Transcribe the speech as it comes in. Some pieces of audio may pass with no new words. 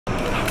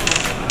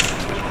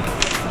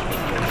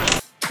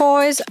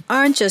toys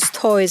aren't just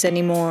toys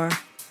anymore.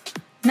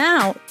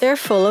 Now they're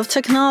full of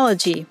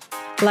technology,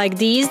 like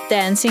these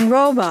dancing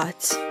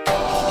robots.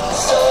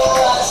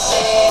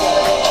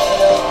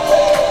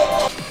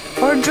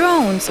 Or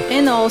drones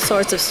in all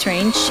sorts of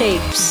strange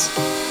shapes.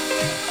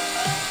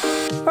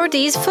 Or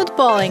these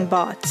footballing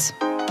bots.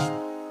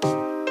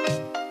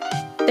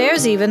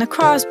 There's even a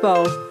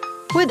crossbow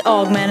with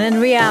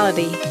augmented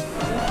reality.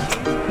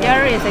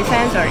 There is a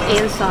sensor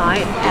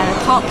inside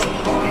and top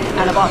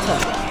and the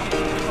bottom.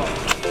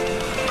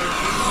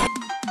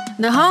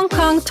 The Hong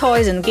Kong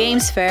Toys and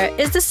Games Fair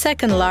is the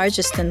second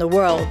largest in the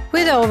world.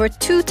 With over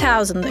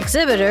 2,000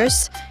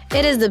 exhibitors,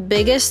 it is the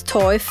biggest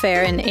toy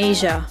fair in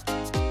Asia.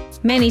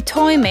 Many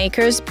toy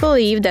makers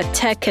believe that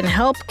tech can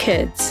help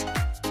kids.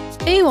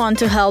 They want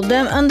to help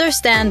them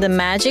understand the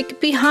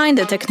magic behind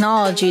the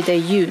technology they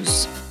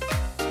use.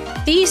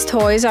 These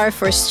toys are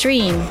for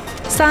STEAM: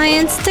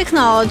 science,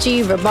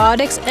 technology,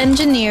 robotics,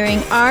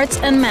 engineering, arts,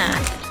 and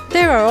math.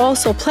 There are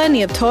also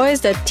plenty of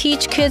toys that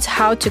teach kids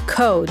how to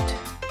code.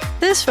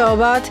 This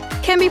robot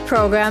can be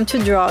programmed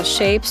to draw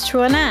shapes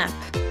through an app.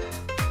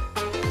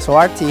 So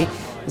RT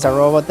is a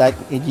robot that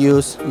it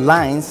uses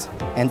lines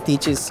and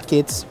teaches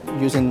kids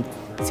using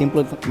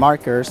simple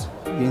markers.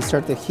 You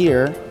insert it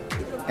here,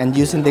 and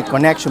using the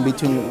connection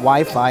between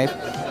Wi-Fi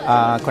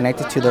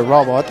connected to the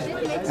robot,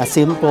 a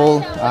simple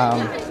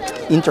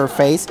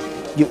interface,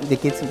 the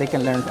kids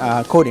can learn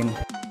coding.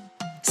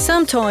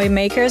 Some toy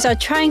makers are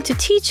trying to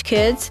teach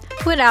kids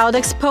without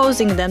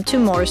exposing them to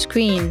more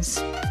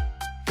screens.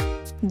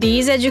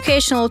 These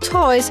educational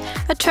toys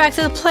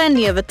attracted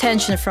plenty of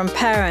attention from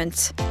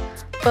parents.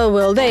 But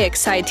will they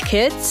excite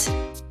kids?